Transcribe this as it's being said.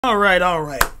Alright,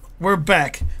 alright. We're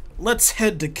back. Let's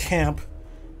head to camp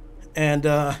and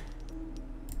at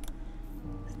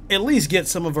least get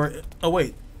some of our... Oh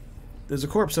wait, there's a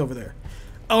corpse over there.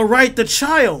 Oh right, the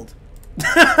child!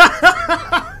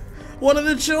 One of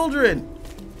the children!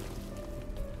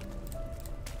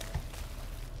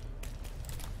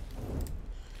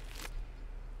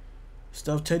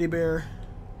 Stuffed teddy bear.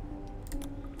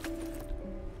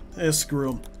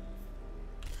 Screw him.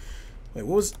 Wait,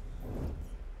 what was...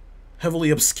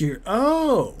 Heavily obscured.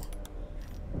 Oh!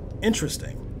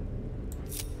 Interesting.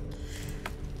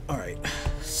 Alright,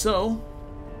 so...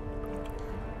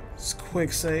 Let's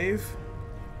quick save.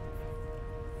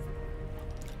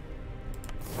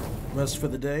 Rest for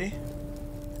the day.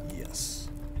 Yes.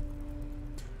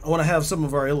 I want to have some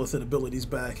of our illithid abilities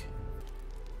back.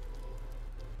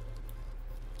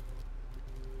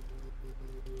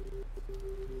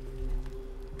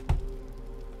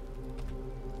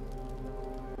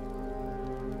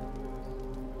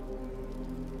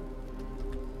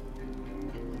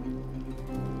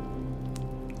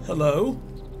 Hello?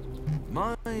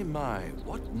 My,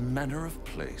 what manner of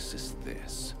place is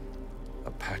this?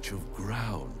 A patch of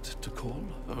ground to call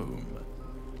home.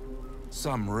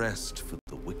 Some rest for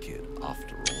the wicked,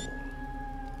 after all.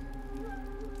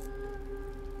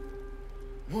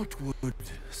 What would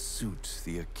suit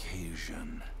the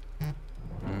occasion?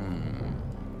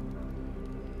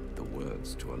 The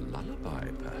words to a lullaby,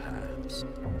 perhaps.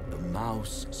 The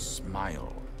mouse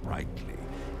smiled brightly.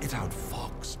 It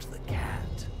outfoxed the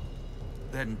cat.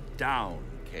 Then down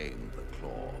came the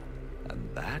claw. And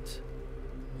that,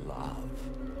 love,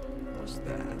 was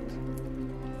that.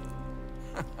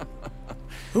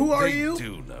 Who are you? They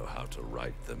do know how to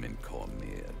write them in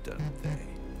Cormier, don't they?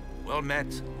 Well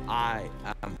met, I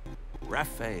am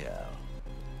Raphael.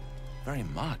 Very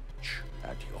much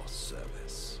at your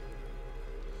service.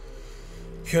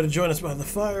 Care to join us by the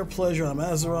fire? Pleasure, I'm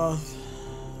Azuroth.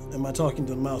 Am I talking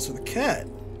to the mouse or the cat?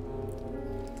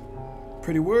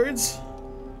 Pretty words?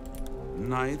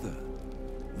 Neither.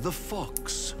 The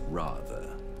fox,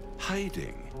 rather.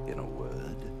 Hiding, in a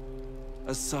word.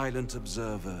 A silent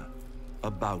observer,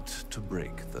 about to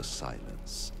break the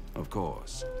silence. Of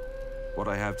course, what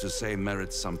I have to say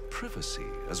merits some privacy,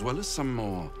 as well as some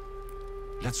more,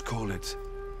 let's call it,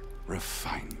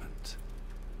 refinement.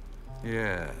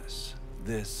 Yes,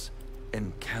 this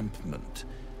encampment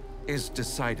is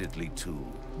decidedly too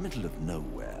middle of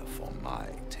nowhere for my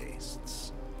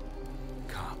tastes.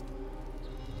 Come.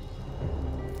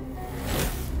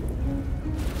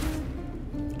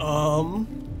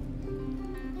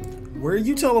 Where are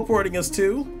you teleporting us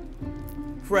to?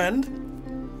 Friend?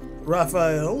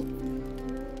 Raphael?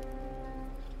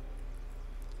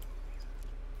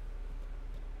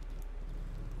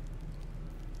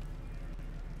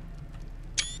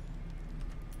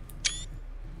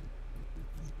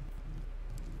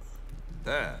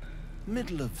 There.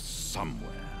 Middle of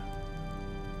somewhere.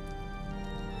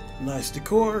 Nice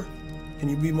decor. Can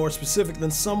you be more specific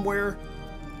than somewhere?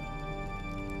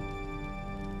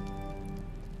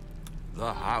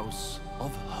 The House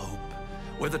of Hope,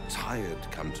 where the tired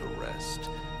come to rest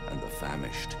and the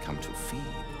famished come to feed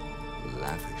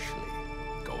lavishly.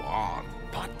 Go on,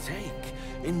 partake,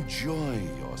 enjoy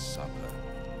your supper.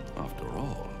 After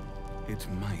all, it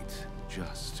might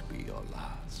just be your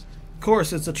last. Of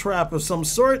course, it's a trap of some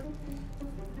sort.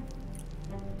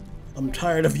 I'm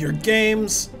tired of your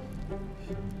games.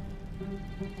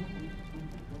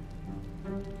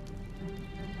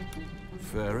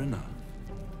 Fair enough.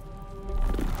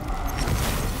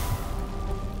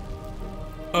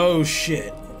 Oh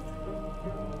shit.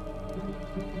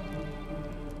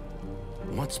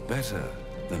 What's better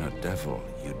than a devil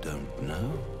you don't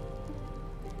know?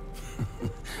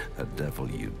 A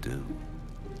devil you do.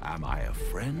 Am I a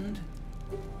friend?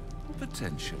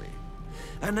 Potentially.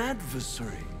 An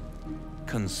adversary?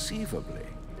 Conceivably.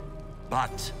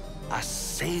 But a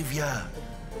savior?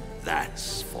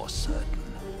 That's for certain.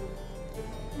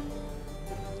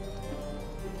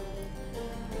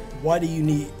 Why do you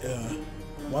need,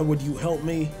 why would you help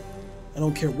me? I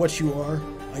don't care what you are.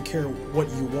 I care what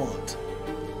you want.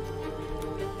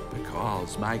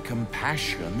 Because my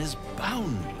compassion is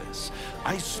boundless.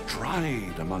 I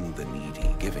stride among the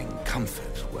needy, giving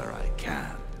comfort where I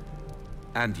can.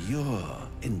 And you're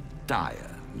in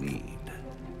dire need.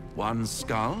 One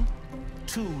skull,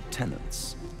 2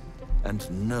 tenants,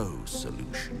 and no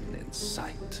solution in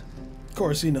sight. Of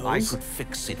course he knows. I could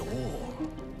fix it all,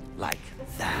 like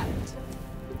that.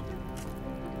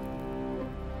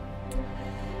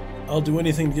 I'll do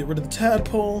anything to get rid of the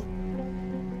tadpole.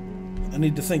 I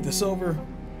need to think this over.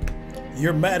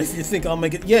 You're mad if you think I'll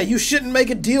make it. Yeah, you shouldn't make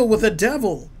a deal with a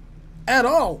devil. at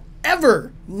all.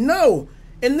 Ever. No.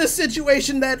 In this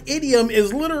situation, that idiom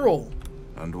is literal.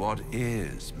 And what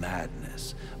is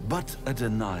madness but a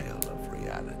denial of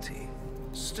reality?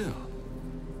 Still,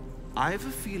 I've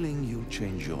a feeling you'll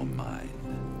change your mind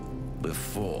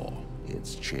before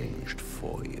it's changed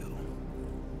for you.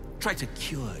 Try to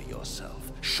cure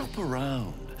yourself, shop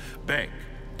around, beg,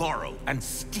 borrow, and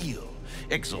steal.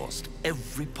 Exhaust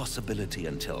every possibility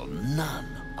until none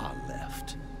are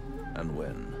left. And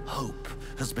when hope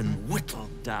has been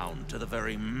whittled down to the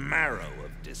very marrow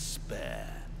of despair,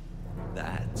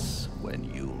 that's when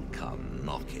you'll come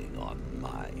knocking on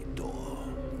my door.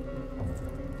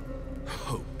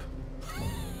 Hope.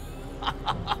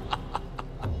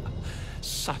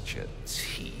 Such a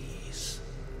tease.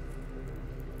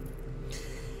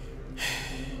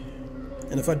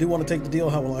 And if I do want to take the deal,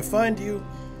 how will I find you?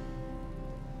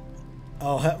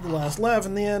 I'll have the last laugh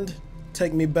in the end.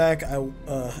 Take me back.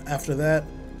 After that,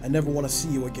 I never want to see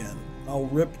you again. I'll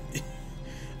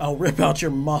rip out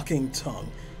your mocking tongue.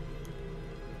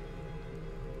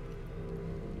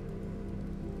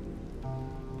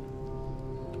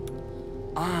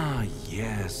 Ah,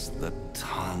 yes, the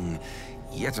tongue.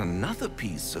 Yet another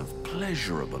piece of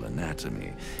pleasurable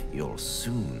anatomy you'll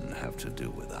soon have to do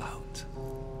without.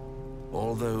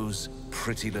 All those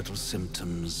pretty little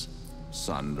symptoms,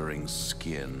 sundering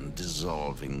skin,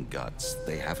 dissolving guts,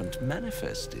 they haven't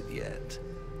manifested yet,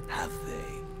 have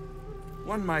they?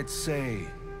 One might say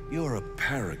you're a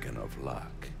paragon of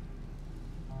luck.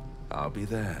 I'll be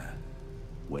there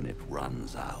when it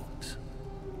runs out.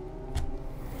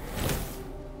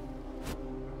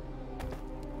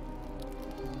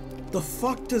 The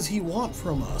fuck does he want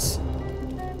from us?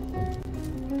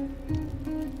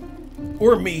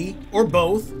 Or me, or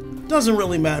both. Doesn't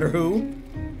really matter who.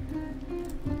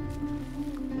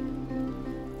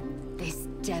 This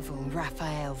devil,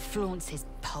 Raphael, flaunts his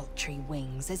paltry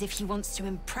wings as if he wants to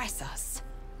impress us.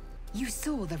 You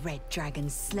saw the red dragon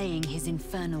slaying his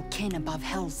infernal kin above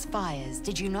hell's fires,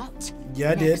 did you not?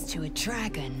 Yeah, I did. Next to a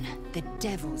dragon, the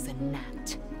devil's a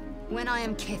gnat. When I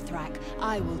am Kithrak,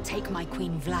 I will take my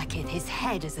Queen Vlaakith his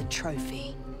head as a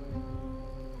trophy.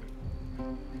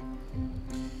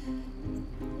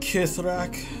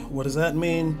 Kithrak, what does that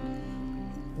mean?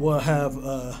 We'll have,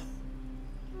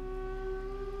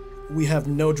 we have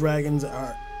no dragons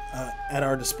at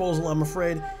our disposal, I'm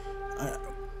afraid. I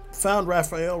found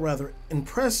Raphael rather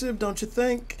impressive, don't you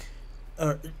think?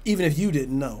 Even if you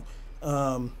didn't know.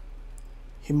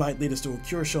 He might lead us to a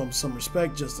cure, show him some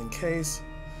respect just in case.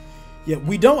 Yet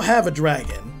we don't have a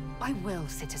dragon. I will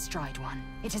sit astride one.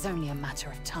 It is only a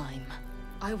matter of time.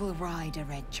 I will ride a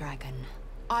red dragon.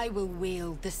 I will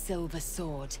wield the silver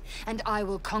sword, and I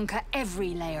will conquer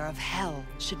every layer of hell,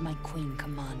 should my queen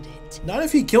command it. Not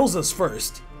if he kills us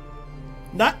first.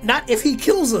 Not if he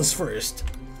kills us first.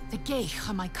 The Geich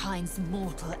are my kind's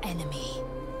mortal enemy.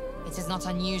 It is not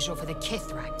unusual for the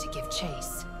Kithrak to give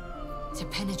chase. To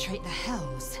penetrate the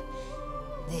hells,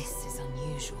 this is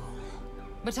unusual.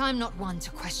 But I'm not one to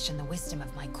question the wisdom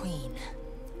of my queen.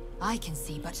 I can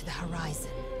see but to the horizon.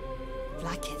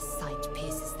 Vlaakith's sight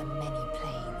pierces the many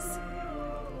planes.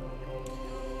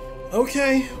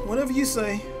 Okay, whatever you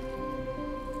say.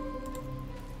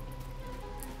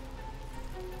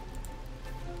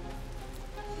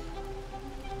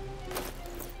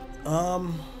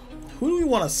 Who do we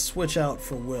want to switch out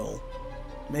for Will?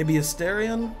 Maybe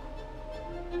Asterion?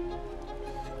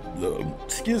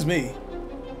 Excuse me.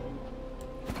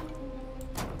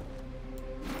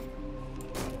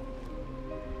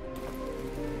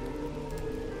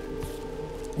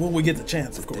 When we get the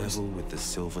chance, of course. The devil with the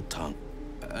silver tongue.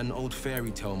 An old fairy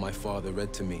tale my father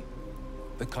read to me.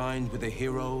 The kind with a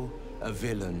hero, a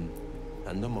villain,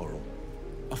 and a moral.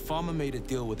 A farmer made a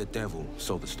deal with the devil,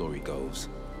 so the story goes.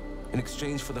 In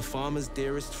exchange for the farmer's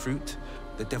dearest fruit,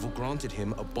 the devil granted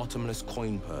him a bottomless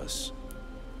coin purse.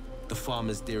 The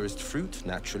farmer's dearest fruit,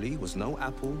 naturally, was no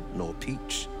apple nor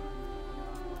peach,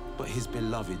 but his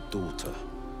beloved daughter.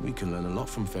 We can learn a lot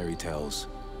from fairy tales,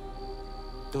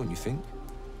 don't you think?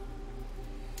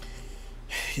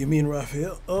 You mean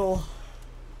Raphael? Oh,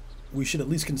 we should at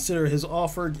least consider his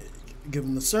offer,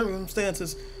 given the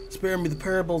circumstances. Spare me the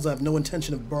parables. I have no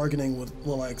intention of bargaining with the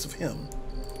likes of him.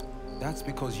 That's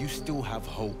because you still have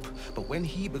hope. But when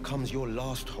he becomes your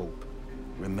last hope,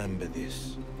 remember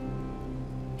this.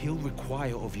 He'll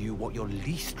require of you what you're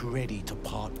least ready to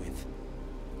part with.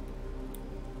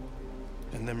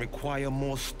 And then require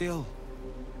more still.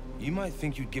 You might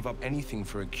think you'd give up anything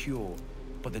for a cure,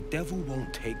 but the devil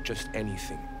won't take just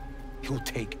anything. He'll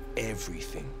take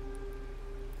everything.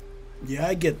 Yeah,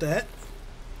 I get that.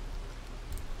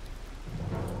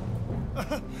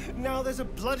 Now there's a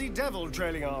bloody devil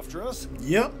trailing after us.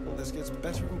 Yep. Well, this gets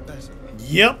better and better.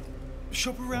 Yep.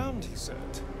 Shop around, he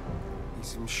said. He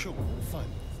seems sure we'll find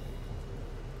anything.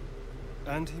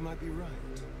 And he might be right.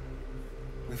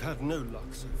 We've had no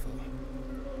luck so far.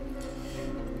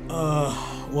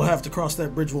 We'll have to cross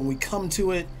that bridge when we come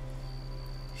to it.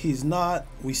 He's not.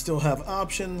 We still have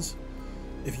options.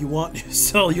 If you want to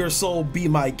sell your soul, be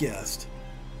my guest.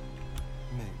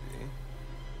 Maybe.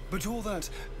 But all that,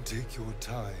 take your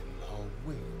time, I'll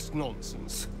wait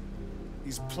nonsense.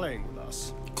 He's playing with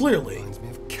us. Clearly. Reminds me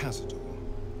of Cazador,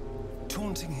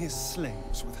 taunting his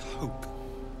slaves with hope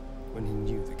when he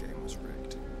knew the game was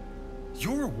rigged.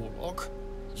 You're a warlock.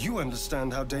 You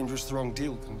understand how dangerous the wrong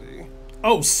deal can be.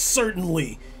 Oh,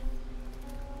 certainly.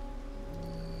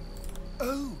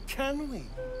 Oh, can we?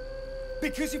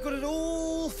 Because you've got it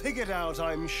all figured out,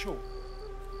 I'm sure.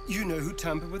 You know who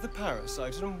tampered with the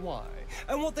parasite and why,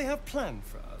 and what they have planned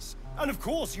for us. And of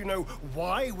course you know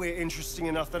why we're interesting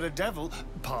enough that a devil,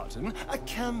 pardon, a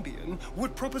Cambion,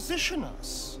 would proposition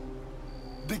us.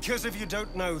 Because if you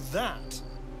don't know that,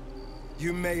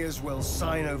 you may as well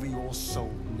sign over your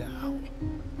soul now.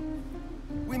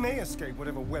 We may escape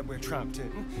whatever web we're trapped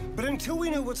in, but until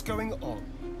we know what's going on,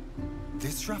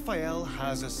 this Raphael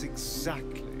has us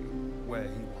exactly where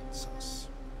he wants us.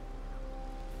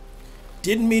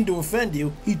 Didn't mean to offend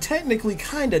you. He technically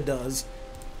kinda does,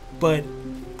 but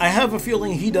I have a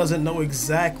feeling he doesn't know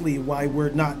exactly why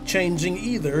we're not changing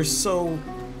either, so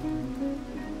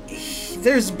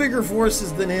there's bigger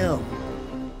forces than him.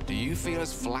 Do you feel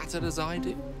as flattered as I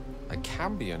do? A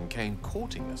Cambion came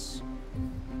courting us.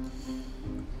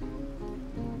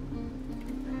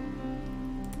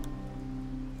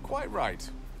 Quite right.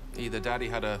 Either Daddy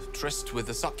had a tryst with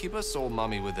the succubus or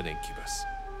Mummy with an incubus.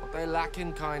 What they lack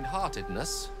in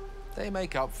kind-heartedness, they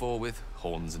make up for with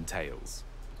horns and tails.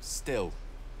 Still,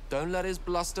 don't let his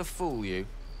bluster fool you.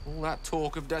 All that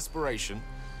talk of desperation,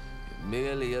 it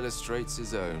merely illustrates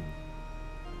his own.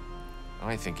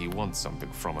 I think he wants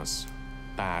something from us,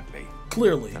 badly.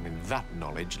 Clearly. And in that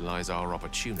knowledge lies our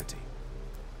opportunity.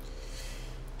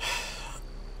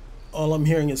 All I'm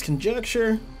hearing is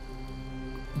conjecture.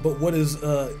 But what is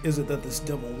it that this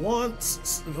devil wants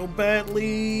so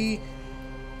badly?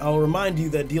 I'll remind you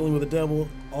that dealing with the devil,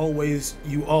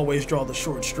 you always draw the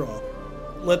short straw.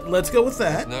 Let's go with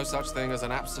that. There's no such thing as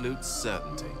an absolute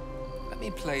certainty. Let me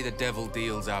play the devil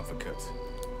deal's advocate.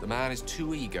 The man is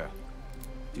too eager.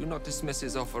 Do not dismiss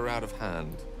his offer out of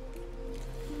hand.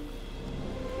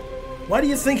 Why do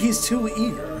you think he's too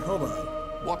eager? Hold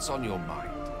on. What's on your mind?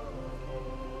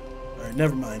 Alright,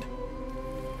 never mind.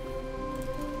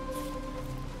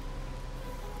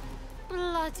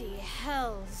 Bloody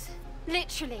hells.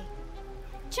 Literally.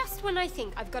 Just when I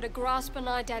think I've got a grasp on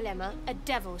our dilemma, a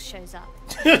devil shows up.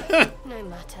 No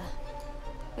matter.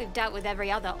 We've dealt with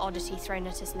every other oddity thrown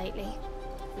at us lately.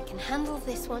 We can handle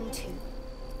this one too.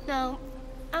 Now,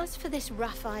 as for this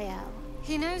Raphael,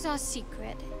 he knows our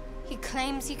secret. He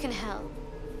claims he can help.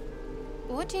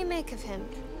 What do you make of him?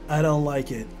 I don't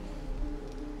like it.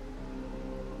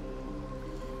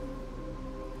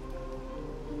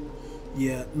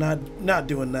 Yeah, not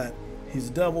doing that. He's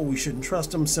a devil, we shouldn't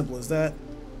trust him, simple as that.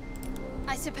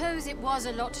 I suppose it was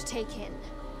a lot to take in.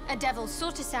 A devil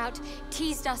sought us out,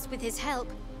 teased us with his help,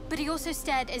 but he also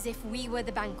stared as if we were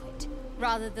the banquet,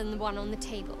 rather than the one on the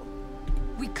table.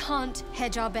 We can't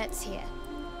hedge our bets here.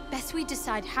 Best we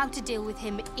decide how to deal with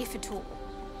him, if at all.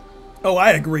 Oh,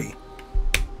 I agree.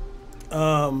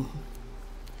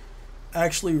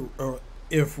 Actually,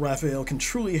 if Raphael can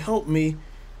truly help me,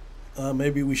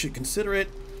 maybe we should consider it.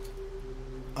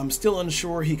 I'm still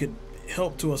unsure he could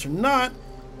help to us or not.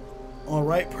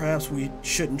 Alright, perhaps we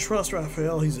shouldn't trust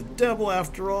Raphael. He's a devil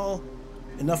after all.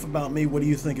 Enough about me. What do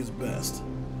you think is best?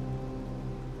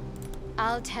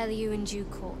 I'll tell you in due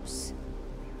course.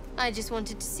 I just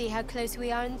wanted to see how close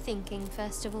we are in thinking,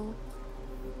 first of all.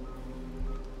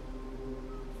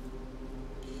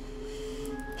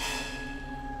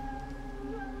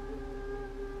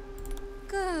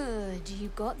 Good, you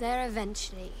got there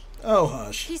eventually. Oh,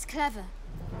 hush. He's clever.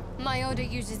 My order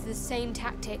uses the same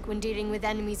tactic when dealing with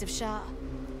enemies of Shah.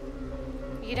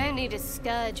 You don't need a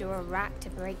scourge or a rack to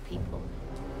break people.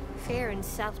 Fear and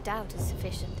self-doubt is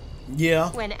sufficient. Yeah.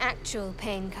 When actual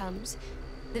pain comes,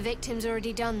 the victim's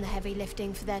already done the heavy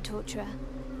lifting for their torturer.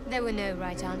 There were no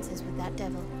right answers with that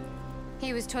devil.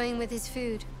 He was toying with his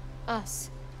food. Us.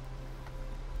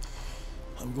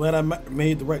 I'm glad I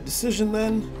made the right decision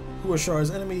then. Who are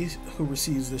Shar's enemies who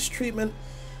receives this treatment?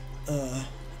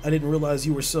 I didn't realize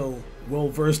you were so well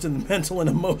versed in mental and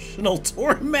emotional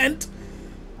torment.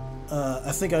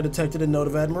 I think I detected a note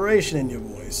of admiration in your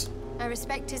voice. I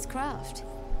respect his craft.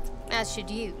 As should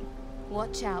you.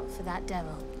 Watch out for that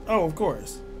devil. Oh, of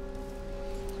course.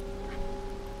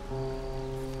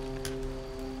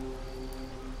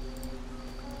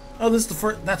 Oh, this is the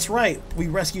first. That's right. We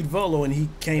rescued Volo and he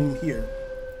came here.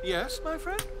 Yes, my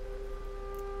friend?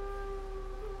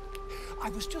 I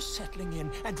was just settling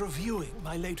in and reviewing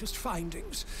my latest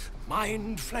findings.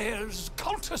 Mind flayers,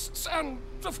 cultists, and,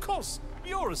 of course,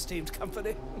 your esteemed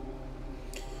company.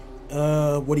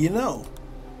 What do you know?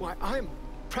 Why, I'm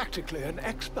practically an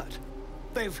expert.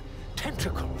 They've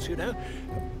tentacles, you know?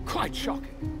 Quite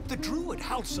shocking. The druid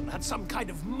Halsin had some kind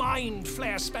of mind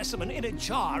flare specimen in a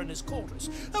jar in his quarters.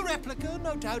 A replica,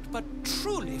 no doubt, but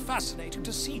truly fascinating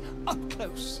to see up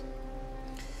close.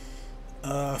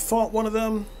 Fought one of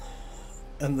them.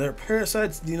 And their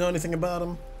parasites, do you know anything about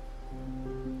them?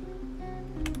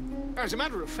 As a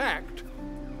matter of fact,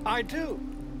 I do.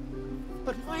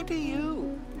 But why do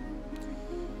you?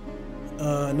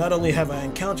 Not only have I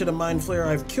encountered a mind flayer,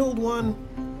 I've killed one.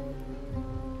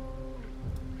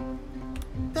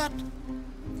 That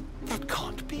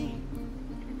can't be.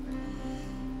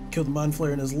 Killed the mind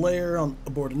flayer in his lair on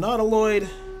aboard a nautiloid.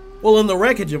 Well, in the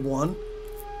wreckage of one.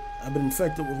 I've been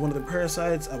infected with one of the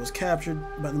parasites. I was captured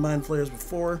by the mind flayers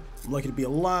before. I'm lucky to be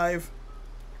alive.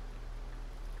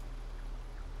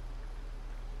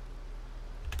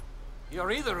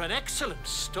 You're either an excellent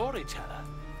storyteller,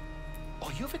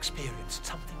 or you've experienced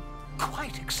something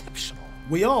quite exceptional.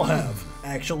 We all have,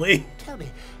 actually. Tell me,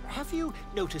 have you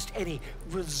noticed any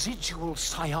residual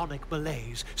psionic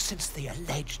malaise since the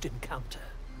alleged encounter?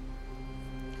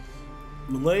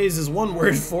 Malaise is one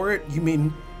word for it. You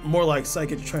mean more like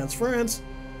psychic transference?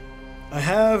 I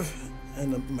have,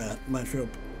 and the mind field.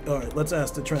 All right, let's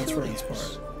ask the transference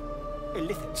part.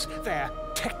 Illithids, their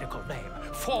technical name,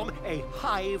 form a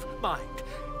hive mind.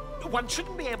 One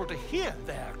shouldn't be able to hear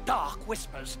their dark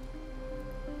whispers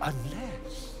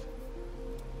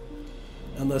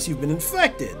Unless you've been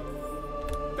infected.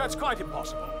 That's quite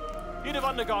impossible. You'd have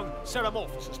undergone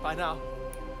ceramorphosis by now.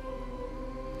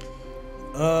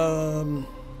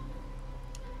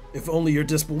 If only your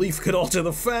disbelief could alter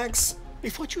the facts.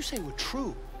 If what you say were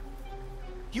true,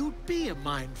 you'd be a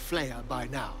mind flayer by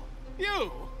now.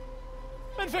 You?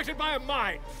 Infected by a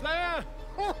mind flayer?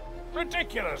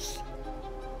 Ridiculous.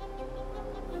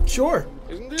 Sure.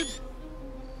 Isn't it?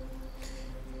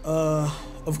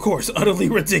 Of course, utterly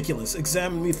ridiculous.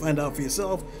 Examine me, find out for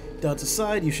yourself. Doubt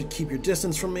aside, you should keep your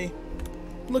distance from me.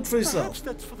 Look for yourself. Perhaps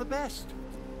that's for the best.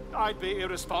 I'd be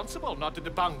irresponsible not to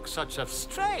debunk such a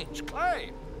strange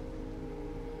claim.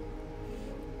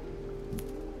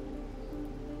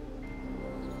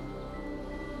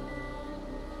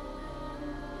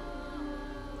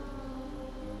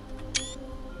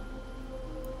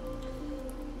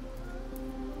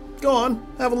 Go on,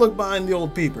 have a look behind the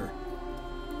old peeper.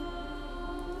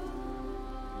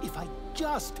 If I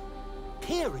just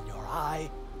peer in your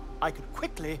eye, I could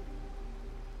quickly...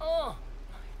 Oh,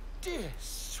 my dear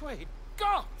sweet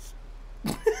gods!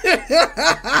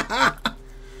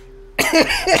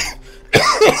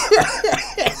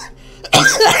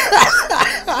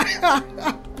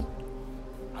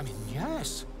 I mean,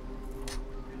 yes.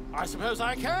 I suppose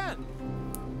I can.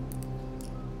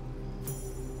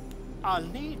 I'll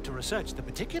need to research the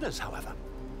particulars, however.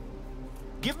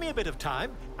 Give me a bit of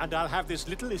time, and I'll have this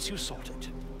little issue sorted.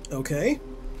 Okay.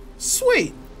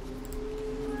 Sweet.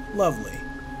 Lovely.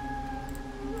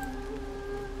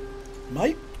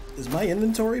 Is my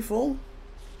inventory full?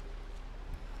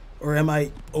 Or am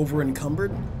I over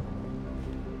encumbered?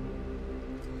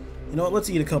 You know what, let's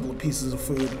eat a couple of pieces of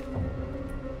food.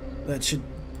 That should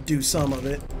do some of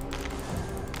it.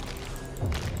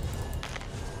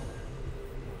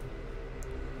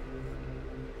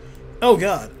 Oh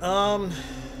god,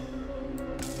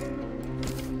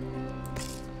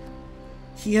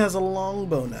 he has a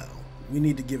longbow now. We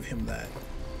need to give him that.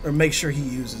 Or make sure he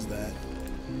uses that.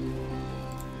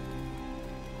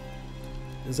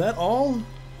 Is that all?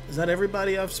 Is that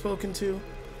everybody I've spoken to?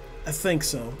 I think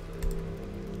so.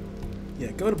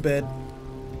 Yeah, go to bed.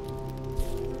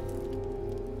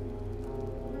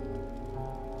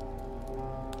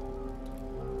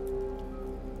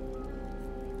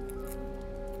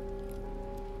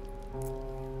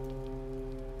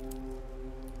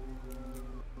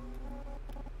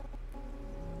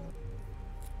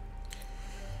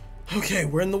 Okay,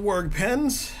 we're in the Wurg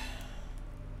pens.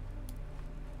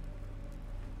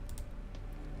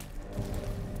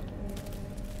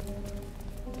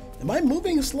 Am I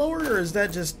moving slower, or is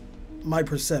that just my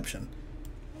perception?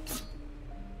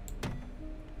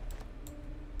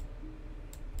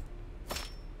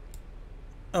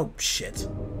 Oh, shit.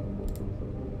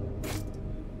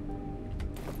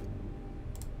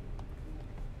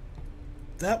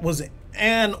 That was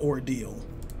an ordeal.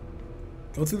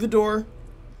 Go through the door,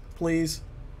 please.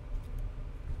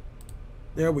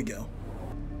 There we go.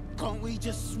 Can't we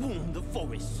just swarm the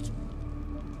forest?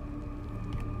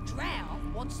 Drow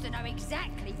wants to know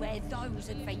exactly where those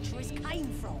adventurers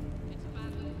came from.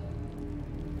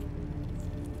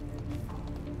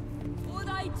 What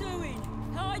are they doing?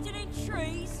 Hiding in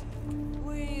trees?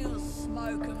 We'll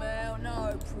smoke them out,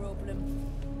 no problem.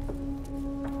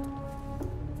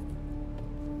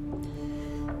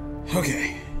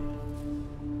 Okay.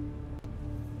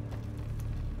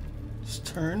 Just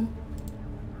turn.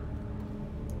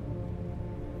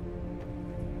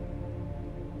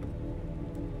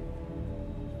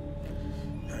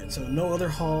 Alright, so no other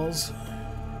halls.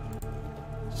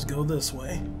 Just go this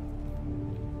way.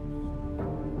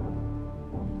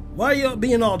 Why are you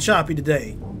being all choppy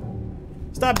today?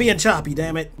 Stop being choppy,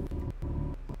 damn it.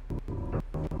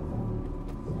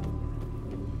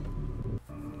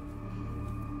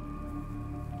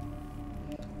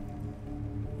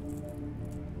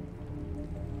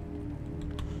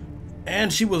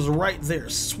 And she was right there.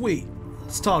 Sweet.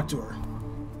 Let's talk to her.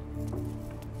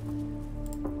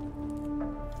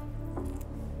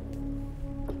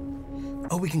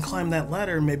 Oh, we can climb that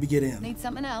ladder and maybe get in. Need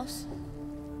something else?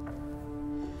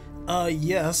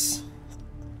 Yes.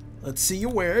 Let's see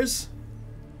your wares.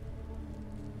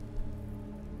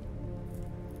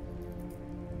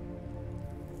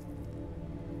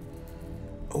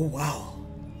 Oh, wow.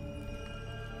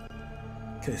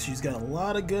 Okay, she's got a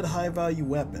lot of good high-value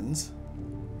weapons.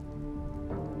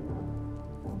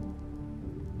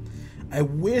 I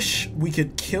wish we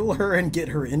could kill her and get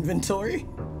her inventory.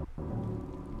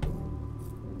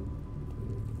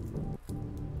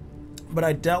 But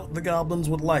I doubt the goblins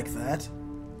would like that.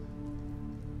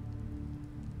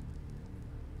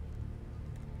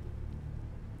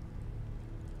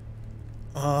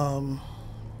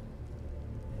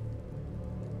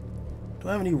 Do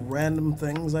I have any random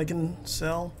things I can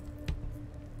sell?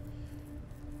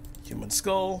 Human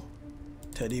skull,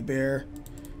 teddy bear,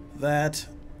 that.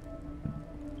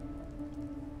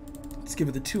 Let's give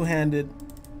it the two-handed,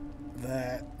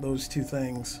 that, those two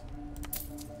things.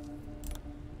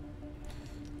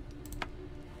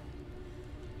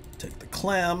 Take the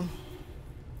clam.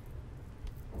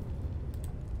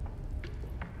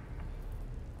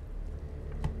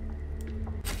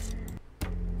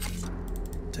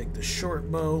 Take the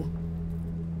short bow.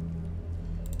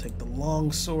 Take the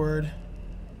long sword.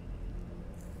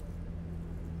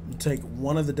 And take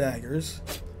one of the daggers.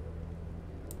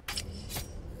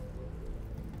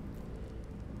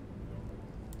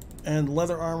 And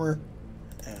leather armor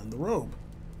and the robe.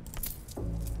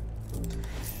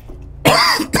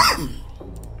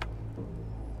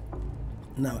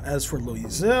 Now, as for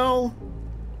Loisel,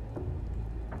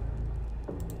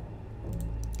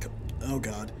 oh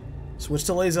god, switch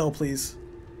to Loisel, please.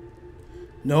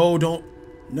 No, don't,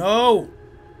 no.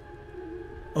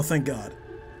 Oh, thank God.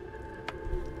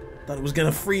 Thought it was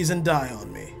gonna freeze and die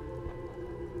on me.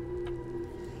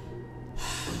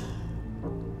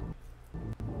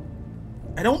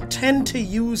 I don't tend to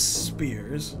use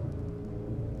spears,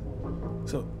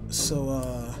 so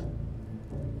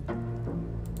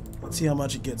let's see how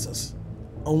much it gets us.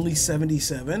 Only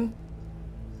 77?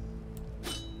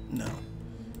 No.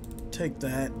 Take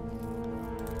that.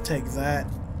 Take that.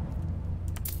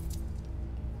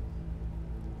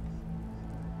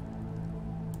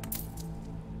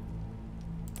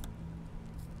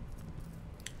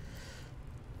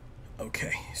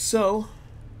 Okay, so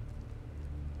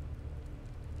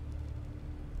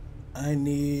I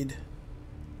need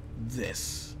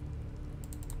this.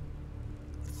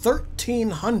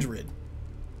 1,300.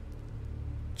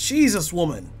 Jesus,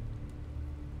 woman.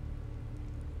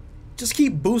 Just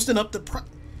keep boosting up the price.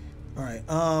 Alright,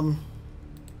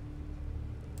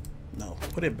 no,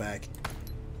 put it back.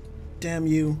 Damn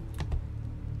you.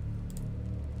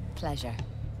 Pleasure.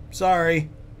 Sorry.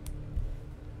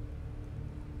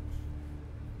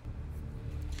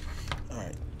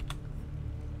 Alright.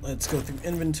 Let's go through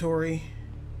inventory.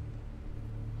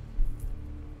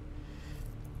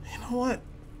 You know what?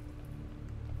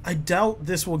 I doubt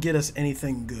this will get us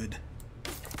anything good.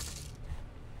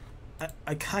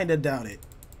 I kind of doubt it.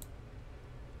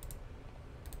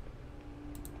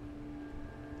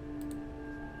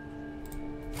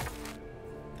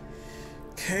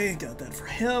 Okay, got that for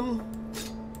him.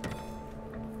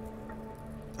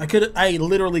 I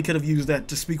literally could have used that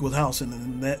to speak with Halsin,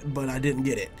 and that, but I didn't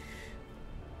get it.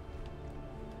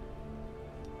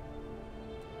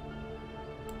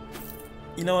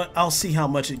 You know what? I'll see how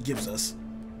much it gives us.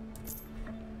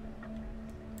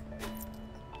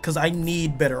 Because I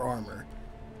need better armor.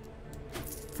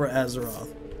 for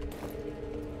Azuroth.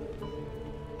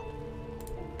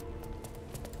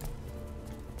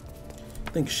 I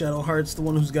think Shadowheart's the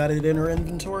one who's got it in her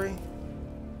inventory.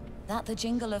 That the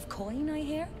jingle of coin I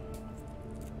hear?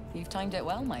 You've timed it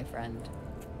well, my friend.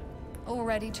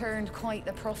 Already turned quite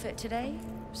the profit today,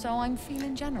 so I'm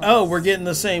feeling generous. Oh, we're getting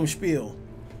the same spiel.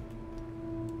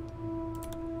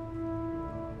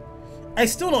 I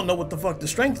still don't know what the fuck the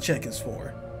strength check is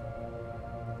for.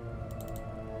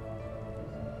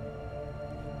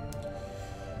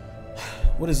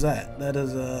 What is that? That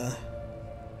is a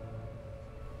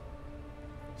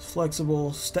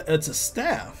flexible. It's a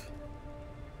staff.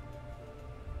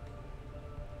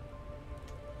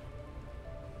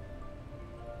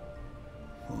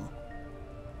 How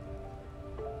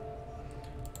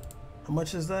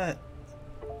much is that?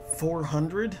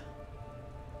 400?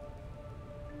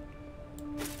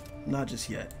 Not just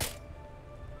yet.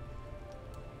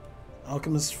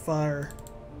 Alchemist Fire.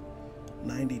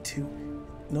 92.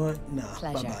 You know what? Nah,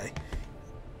 bye-bye.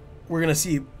 We're gonna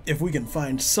see if we can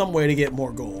find some way to get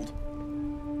more gold.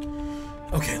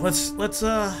 Okay, let's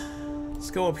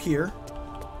go up here.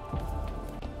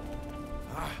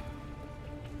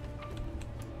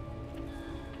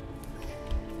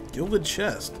 Gilded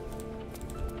chest.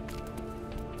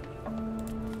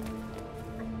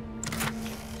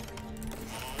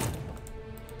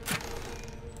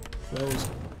 Those.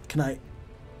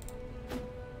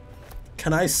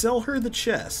 Can I sell her the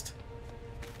chest?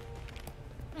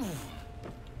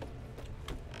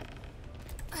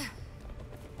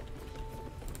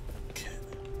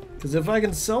 Because if I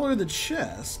can sell her the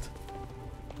chest...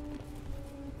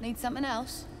 Need something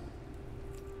else?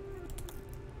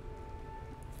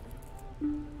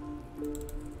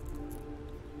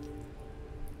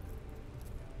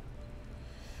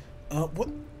 What?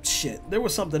 Shit. There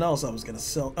was something else I was gonna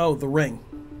sell. Oh, the ring.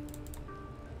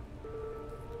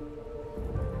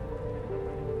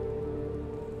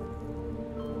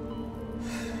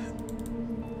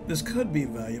 This could be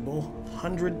valuable.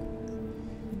 100.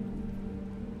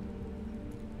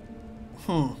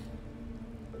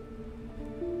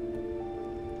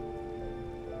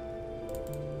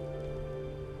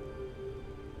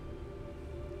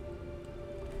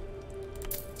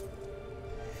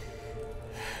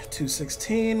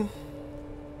 $216.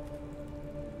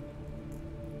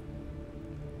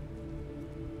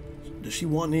 Does she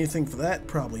want anything for that?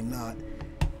 Probably not.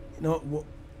 You know what?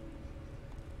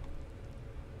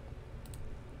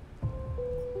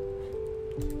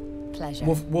 Pleasure.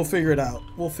 We'll figure it out.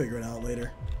 We'll figure it out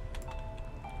later.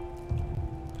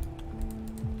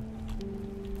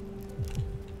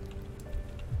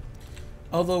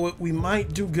 Although we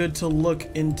might do good to look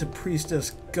into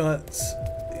Priestess Guts'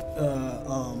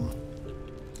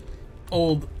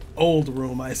 old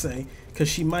room, I say, because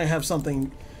she might have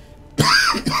something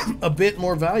a bit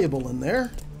more valuable in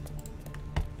there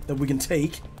that we can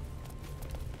take.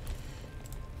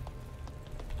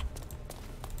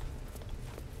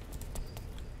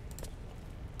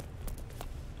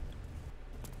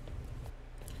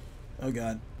 Oh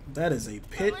god, that is a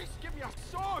pit. Give me a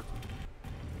sword.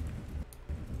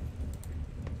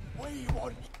 We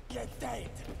want you dead,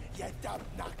 you dumb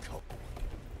knuckle.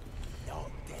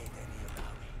 Not dead any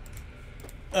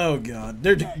Oh god,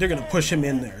 they're gonna push him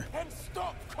in there. And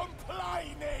stop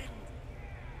complaining.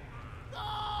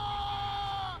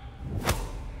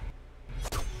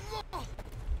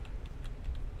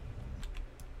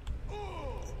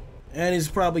 And he's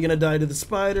probably gonna die to the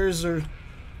spiders or...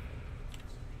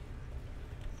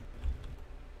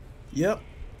 Yep.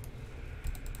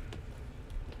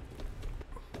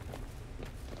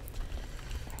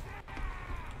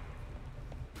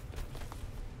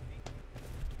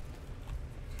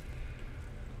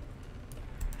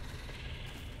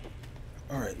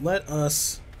 Alright, let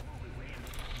us...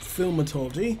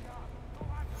 Thaumaturgy.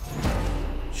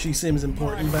 She seems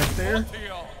important back there. And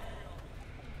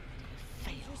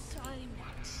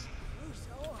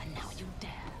now you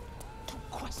dare to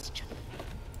question.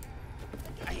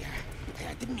 I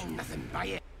didn't mean nothing by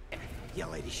it, your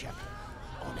ladyship.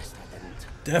 Honest, I didn't.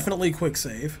 Definitely quick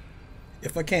save,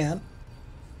 if I can.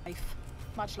 Life,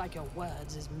 much like your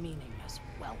words, is meaningless,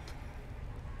 whelp.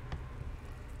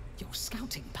 Your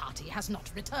scouting party has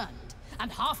not returned,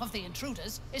 and half of the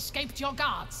intruders escaped your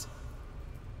guards.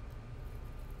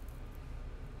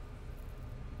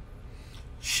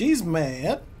 She's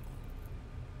mad.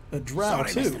 A drow,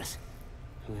 Sorry, too. mistress.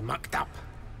 We mucked up.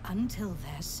 Until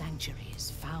their sanctuary is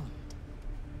found,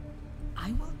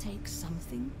 I will take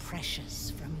something precious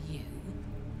from you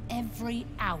every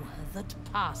hour that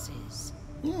passes.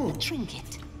 A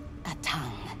trinket, a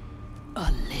tongue,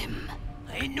 a limb.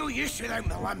 Ain't no use without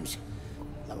my limbs.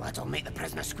 The lads will make the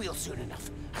prisoner squeal soon enough.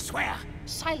 I swear.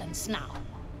 Silence now,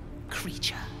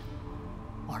 creature,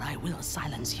 or I will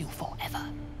silence you forever.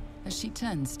 As she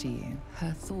turns to you,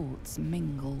 her thoughts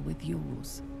mingle with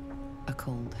yours. A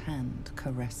cold hand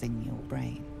caressing your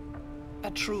brain.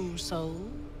 A true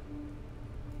soul?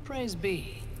 Praise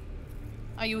be.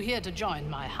 Are you here to join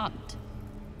my hunt?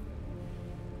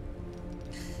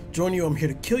 Join you, I'm here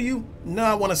to kill you? No,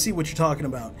 I want to see what you're talking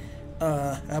about.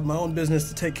 I have my own business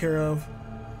to take care of.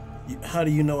 How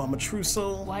do you know I'm a true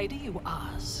soul? Why do you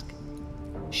ask?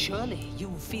 Surely you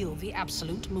feel the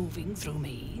absolute moving through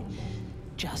me,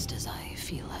 just as I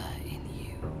feel her in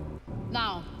you.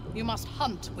 Now, you must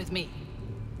hunt with me.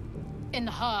 In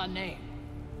her name.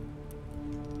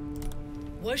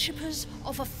 Worshippers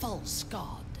of a false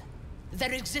god.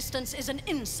 Their existence is an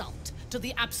insult to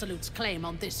the Absolute's claim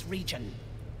on this region.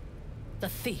 The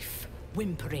thief,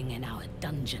 whimpering in our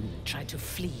dungeon, tried to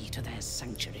flee to their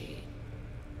sanctuary.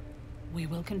 We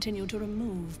will continue to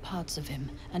remove parts of him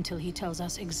until he tells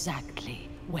us exactly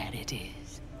where it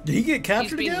is. Did he get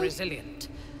captured again? He's been resilient,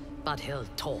 but he'll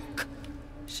talk.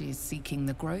 She's seeking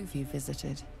the grove you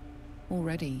visited.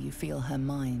 Already you feel her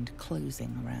mind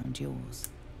closing around yours.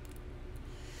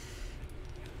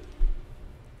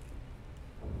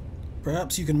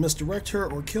 Perhaps you can misdirect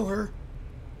her or kill her.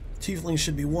 Tieflings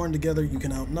should be worn together, you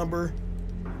can outnumber.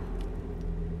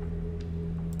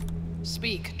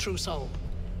 Speak, true soul.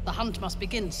 The hunt must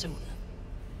begin soon.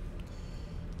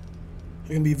 I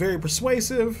can be very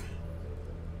persuasive.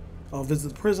 I'll visit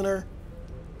the prisoner.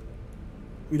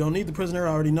 We don't need the prisoner, I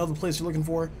already know the place you're looking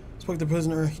for. Spoke to the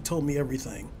prisoner, he told me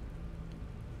everything.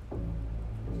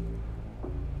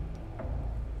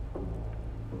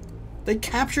 They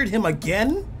captured him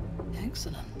again?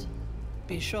 Excellent.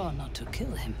 Be sure not to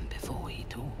kill him before he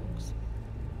talks.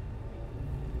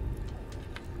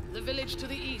 The village to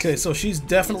the east. Okay, so she's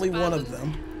definitely one of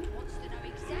them.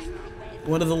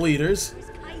 One of the leaders.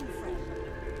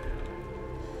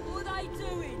 What are they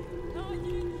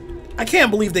doing? I can't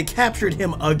believe they captured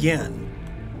him again.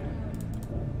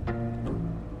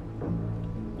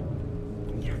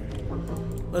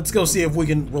 Let's go see if we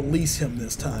can release him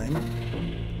this time.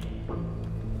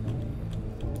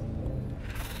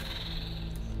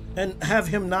 And have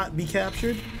him not be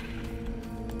captured.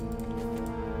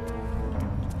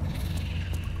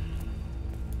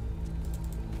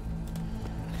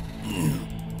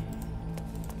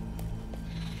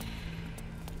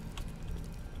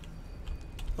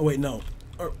 Oh wait, no.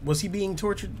 Or was he being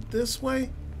tortured this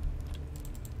way?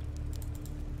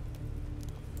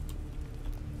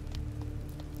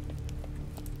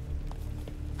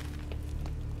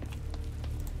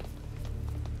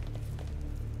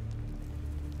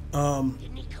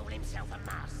 Didn't he call himself a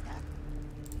master?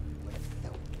 Would have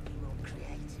thought he'd be more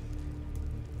creative.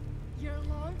 Your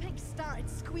alarm pig started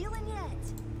squealing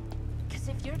yet? Because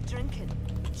if you're drinking,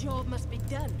 the job must be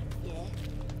done, yeah?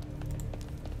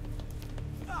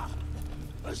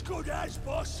 As good as,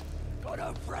 boss. Got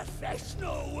a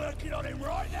professional working on him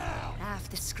right now. Half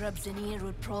the scrubs in here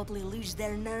would probably lose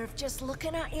their nerve just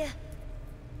looking at you.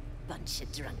 Bunch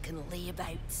of drunken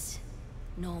layabouts.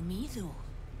 No me, though.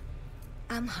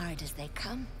 I'm hard as they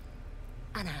come,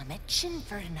 and I'm itching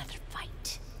for another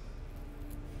fight.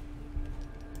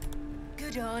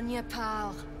 Good on you,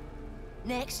 pal.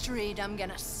 Next raid, I'm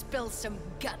gonna spill some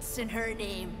guts in her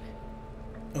name.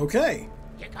 Okay.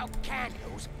 You got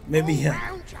candles Maybe him.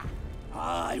 around ya.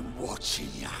 I'm watching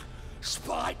ya.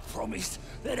 Spike promised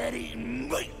that any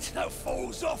meat that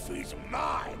falls off is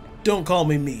mine. Don't call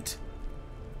me meat.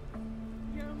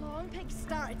 Your alarm pig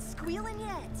started squealing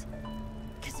yet?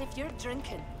 Because if you're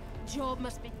drinking, job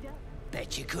must be done.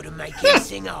 Bet you couldn't make him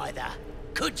sing either,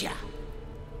 could ya?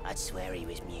 I'd swear he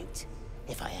was mute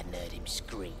if I hadn't heard him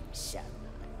scream so much.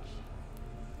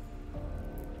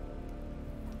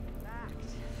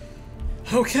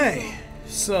 Okay,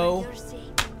 so...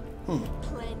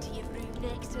 Plenty of room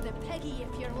next to the piggy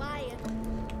if you're lying.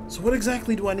 So what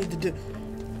exactly do I need to do?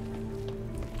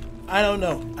 I don't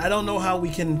know. I don't know how we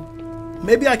can...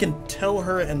 Maybe I can tell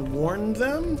her and warn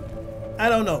them? I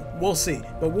don't know. We'll see.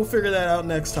 But we'll figure that out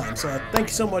next time. So thank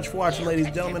you so much for watching, ladies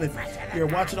and gentlemen. If you're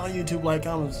watching on YouTube, like,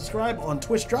 comment, and subscribe. On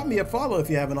Twitch, drop me a follow if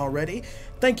you haven't already.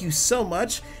 Thank you so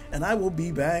much. And I will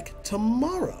be back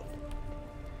tomorrow.